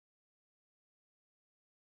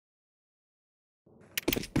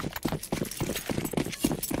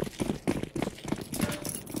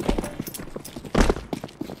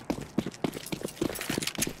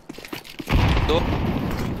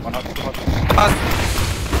Hot.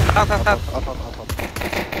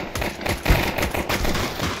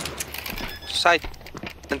 Side.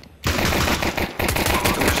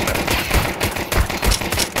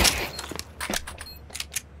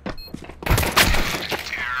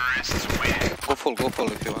 Go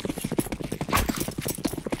full if you want.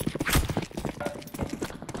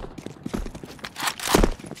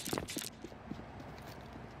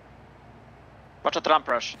 Watch a ramp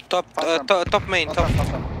rush. Top main, top.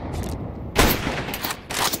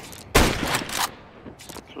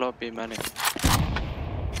 Lobby many.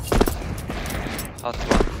 Hot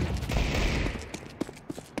one.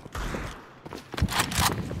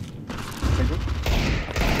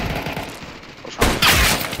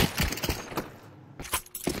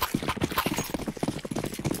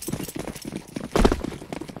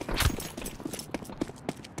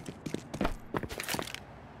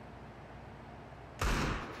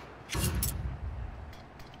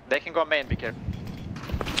 They can go main, be careful.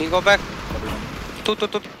 Can you go back? Two.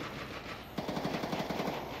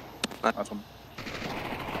 Nice one.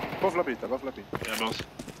 Both lobby. Yeah, both.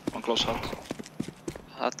 One close hut.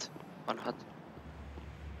 Hut. One hut.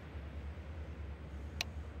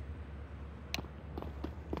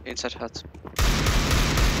 Inside hut.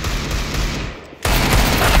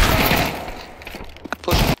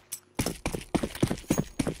 Push.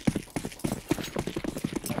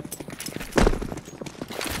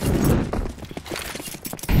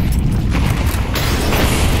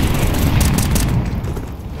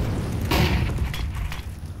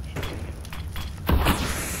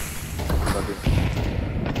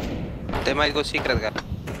 They might go secret guy.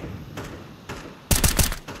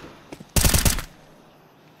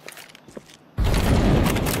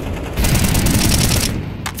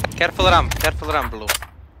 Careful ramp blue.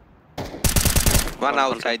 One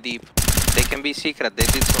outside deep. They can be secret, they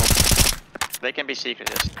did so. They can be secret,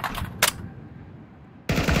 yes.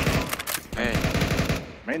 Hey.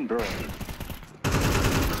 Main bro.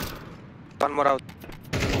 One more out.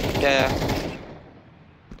 Yeah.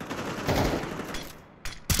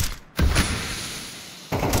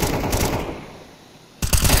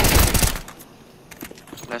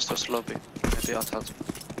 Last was lobby. Maybe out hut.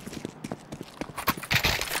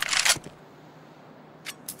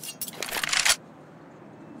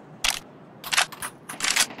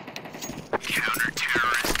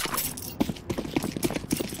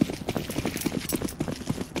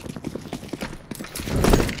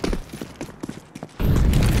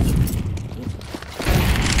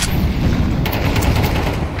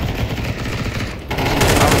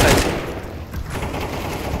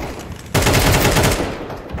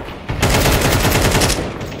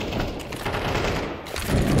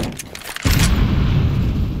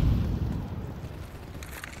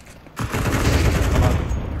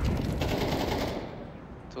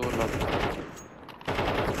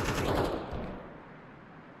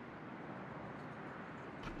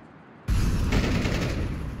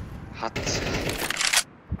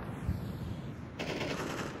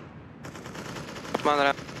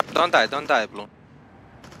 Don't die, Blue.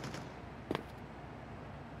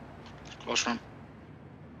 Close run.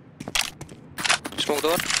 Smoke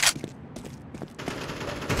door.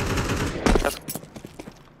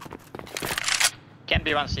 Can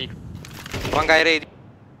be one secret. One guy radio.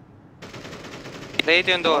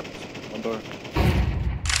 Radio and door. One door.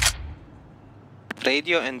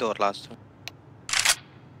 Radio and door last one.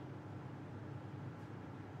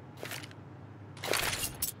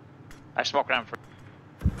 I smoke ramp for.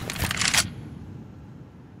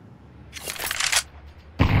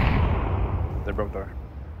 They broke door.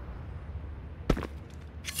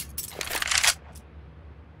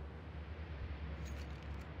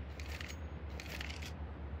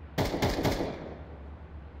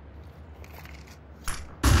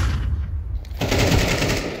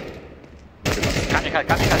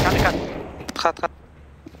 Cut. Hut.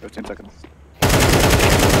 15 seconds.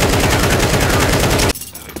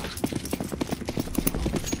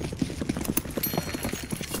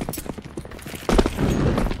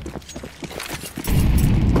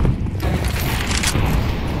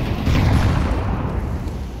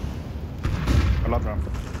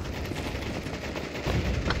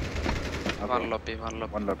 One lobby.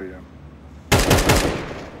 One lobby, yeah.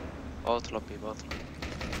 Both lobby.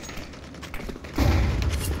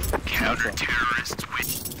 Counter-terrorists win.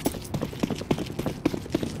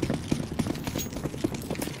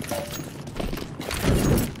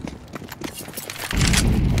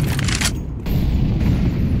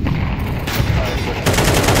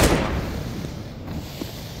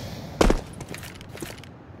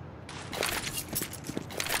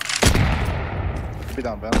 Be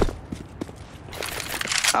down, Ben.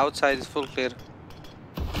 Outside is full clear.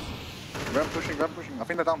 Ramp pushing, ramp pushing. I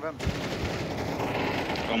think they're down ramp.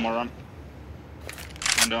 One more run.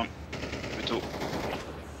 One down. We two.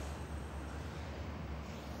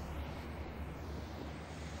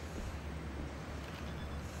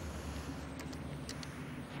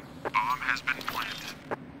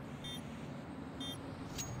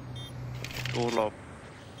 Too low.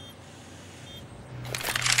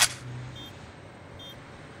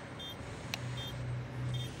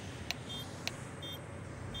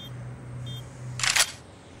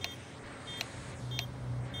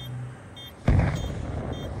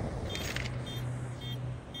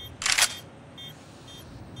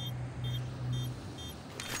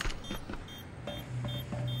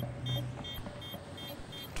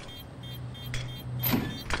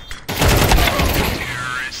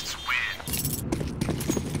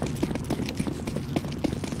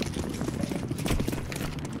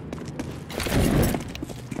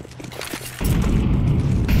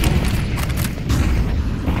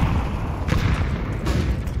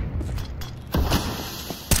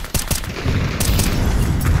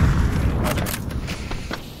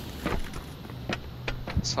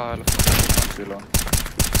 Silo. Still on.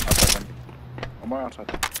 Outside one. One more outside.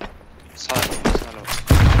 Silo.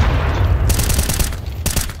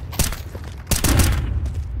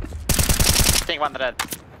 I think one red.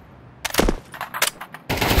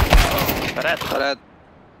 Red. Red.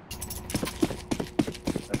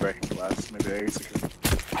 They're breaking glass. Maybe they're secure.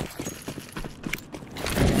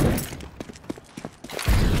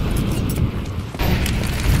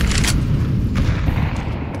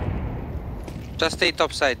 Just stay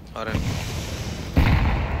top side, Oren.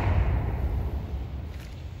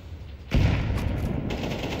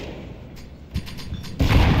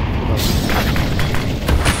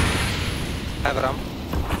 Have ram.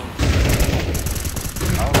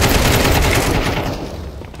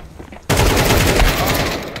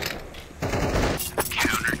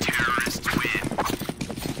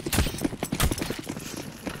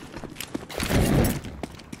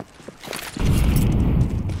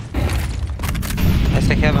 Let's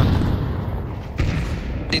take heaven.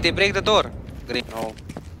 Did they break the door? Green. No.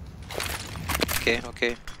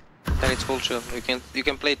 Okay. Then it's full shield. You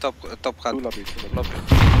can play top Two HUD. lobby, two lobby.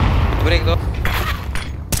 Break door.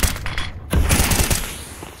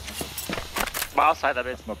 But outside a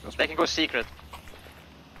bit. That's They can go secret.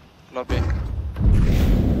 Lobby.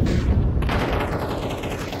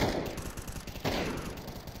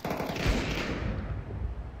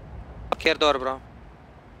 Care door, bro.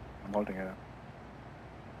 I'm holding it.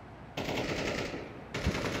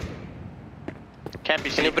 Can't be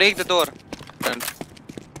Can you secret. break the door? And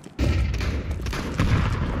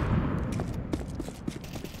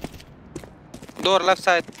door left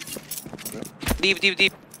side. Deep.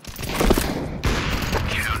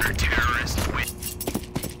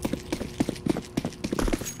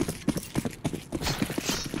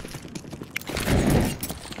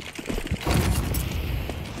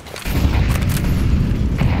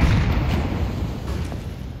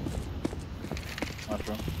 Nice,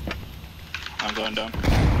 bro. I'm going down.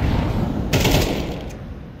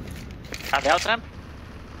 Are they out ramp?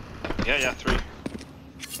 Yeah, three.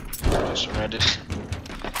 Just ready.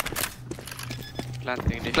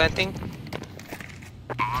 Planting D. Planting.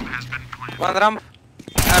 One ramp.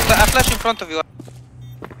 I flash in front of you.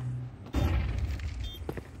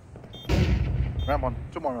 Ramp one.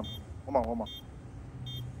 Two more ramp. One more.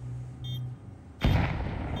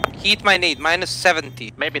 Heat my nade.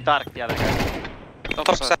 -70. Maybe dark the other guy.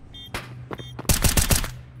 Top side.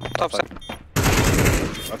 Top side.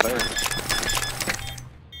 Outside.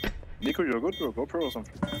 NiKo, you're good, bro. Go pro or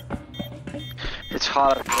something. It's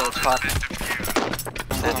hard, bro. It's hard.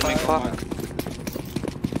 That's my fuck.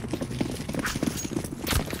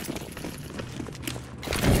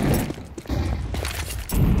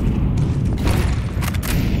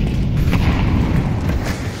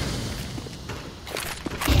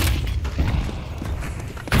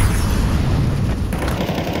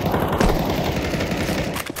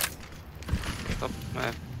 Top.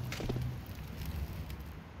 Nej.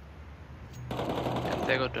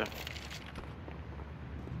 Inte går dörr.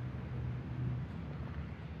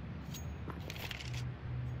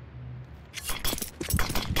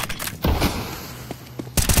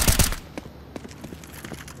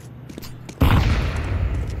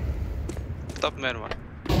 Top main one.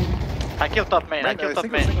 I killed top main. I killed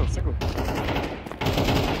top main. Single.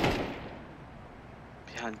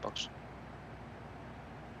 Behind box.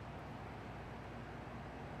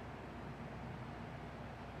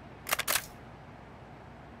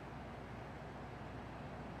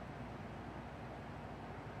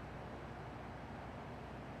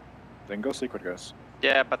 Then go secret, guys.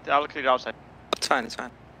 Yeah, but I'll clear outside. It's fine, it's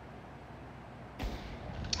fine.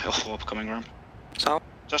 Oh, upcoming ramp. So,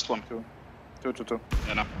 Just one. Two.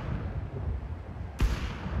 Yeah, no.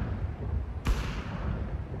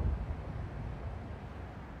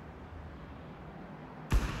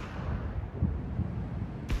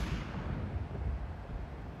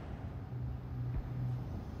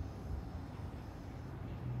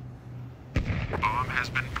 Bomb has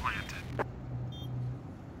been planted.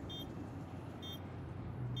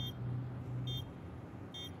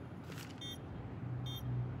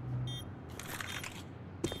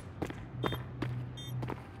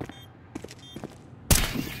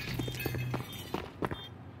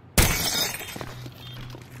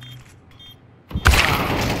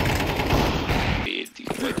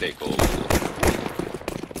 Wait, they go.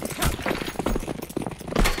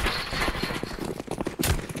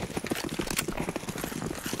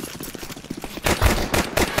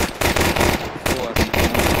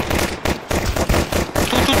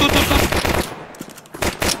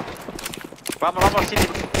 One more city.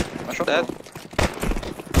 I shot Dead. low.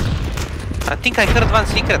 I think I heard one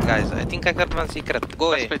secret, guys. I think I heard one secret. Go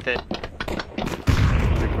Let's away. split it.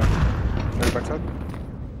 Take back. Take backside.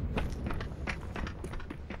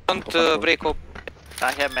 Don't break up.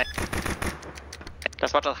 I have mate.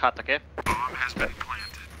 Just watch out HUD, okay? Bomb has been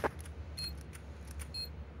planted.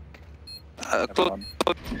 Close. Heaven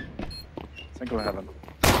one. Single heaven.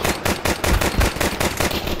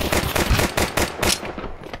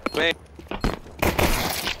 Wait.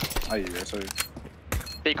 Aye, sorry.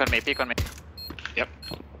 Peek on me, peek on me. Yep.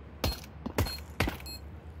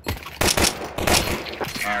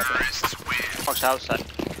 Ah, okay. Fox outside.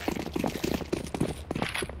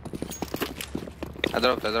 I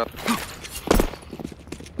dropped.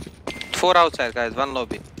 4 outside, guys. 1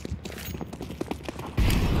 lobby.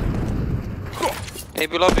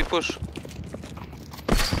 Maybe lobby push.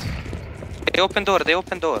 They open door.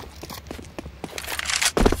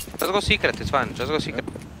 Let's go secret, it's fine. Just go secret.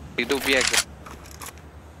 We do B exit.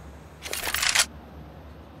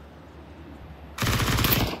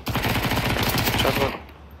 Shot one.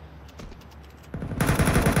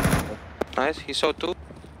 Nice, he saw 2.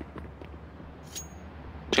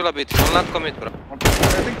 Chill a bit, he will not commit, bro.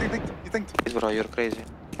 Think. You think? Please, bro, you're crazy.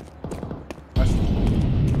 Nice.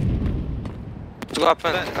 Let's go up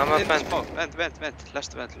vent, come up In the vent. smoke. Vent.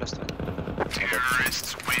 Last vent.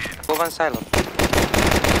 Terrorists win. Go one silo.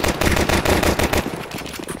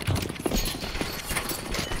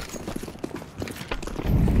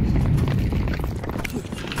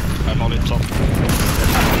 I'm all in top.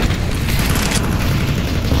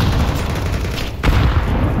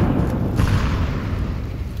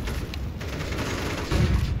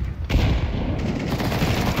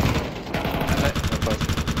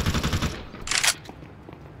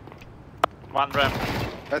 One ramp.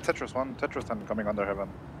 Tetris 1, Tetris 10 coming under heaven.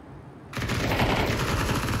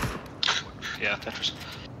 Yeah, Tetris.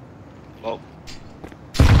 Low.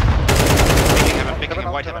 Heaven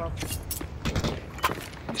out, White heaven heaven.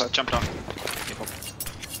 out. Just jump down. Keep up.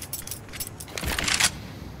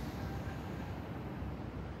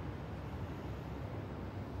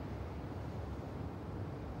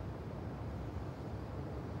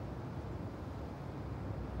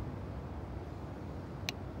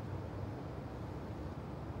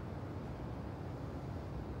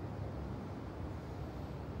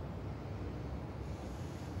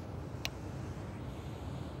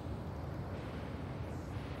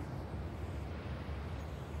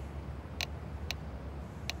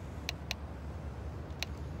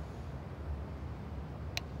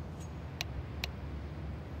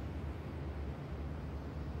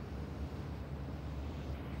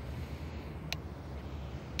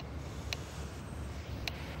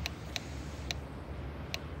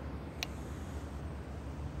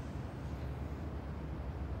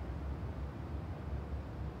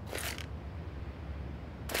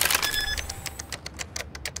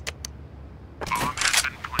 Bomb has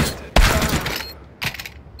been planted.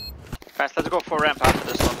 Guys, let's go for ramp after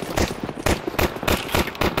this one.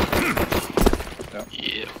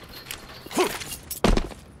 Yeah.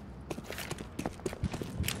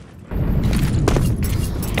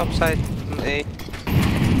 Top side, A.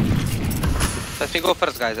 Let me go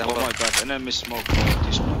first, guys. I'm Oh low. my god, enemy smoke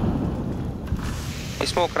this one. He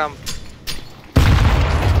smoke ramp.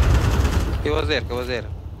 He was there.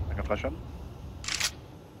 I can flash him.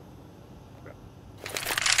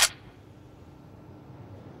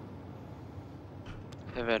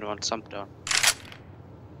 Heaven one, jump down.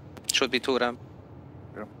 Should be 2 ramp.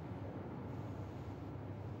 Yeah.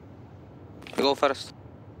 You go first.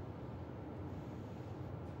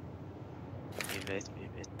 We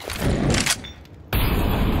wait.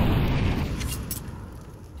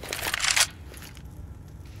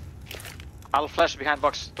 I'll flash behind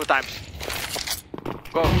box 2 times.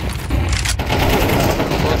 Go.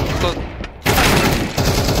 Close.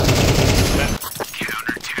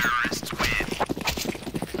 Counter-terrorists win.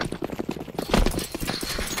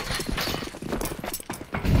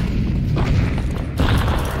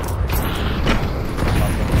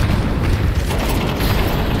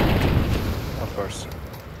 Of course.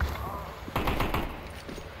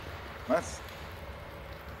 Nice.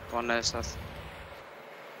 One is that.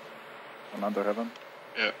 Another heaven.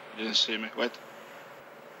 Yeah, didn't see me. Wait.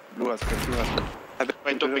 Blue has killed, blue has killed.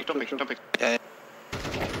 Wait, don't pick.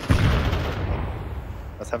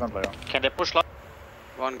 That's heaven player. Can they push long?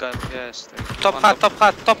 One guy, yes. Top hat.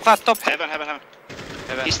 Heaven. Heaven.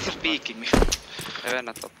 He's still peeking me. Heaven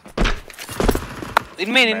at top.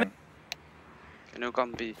 In main. Can you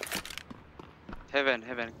come B? Heaven.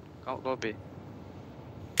 Go B.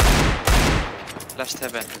 Last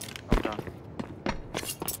heaven. Come down.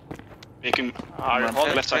 Peeking. Are you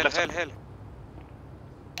holding? Left side. Hell.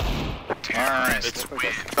 Nice. It's That's win.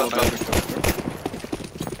 good.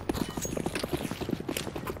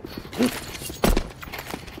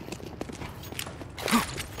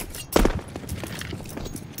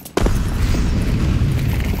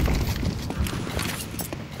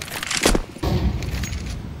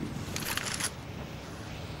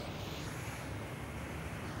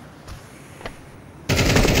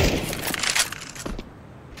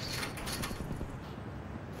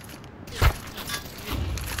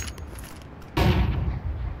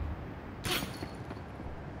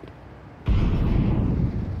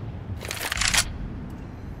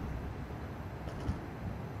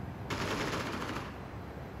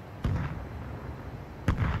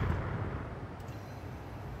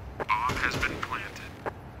 Bomb has been planted.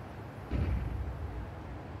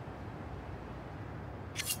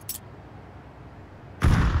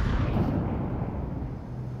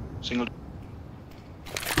 Single.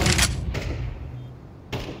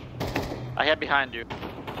 I head behind you.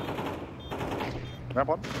 Ramp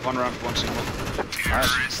one. One ramp, one single.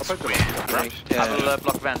 Nice. What's that? Ramp. I will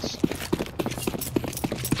block vents.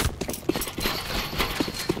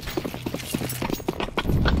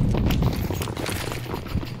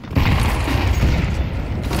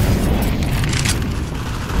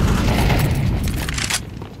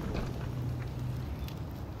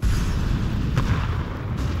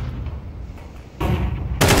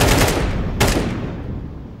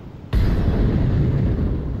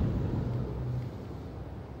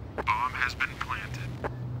 Bomb has been planted.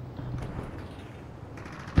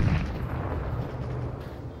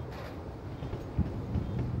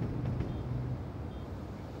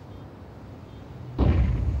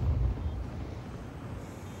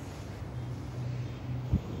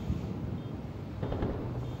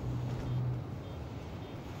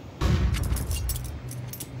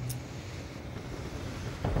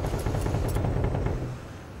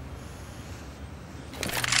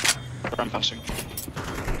 Ramp passing.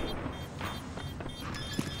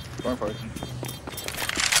 Going for it.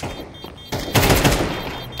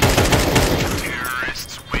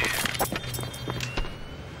 Terrorists win.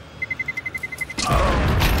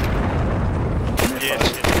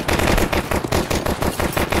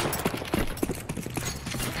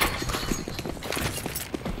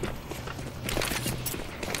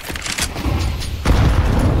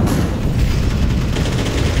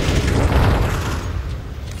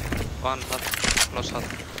 One hut. Close hut.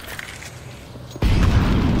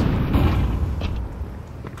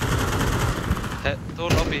 Two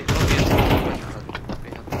lobby.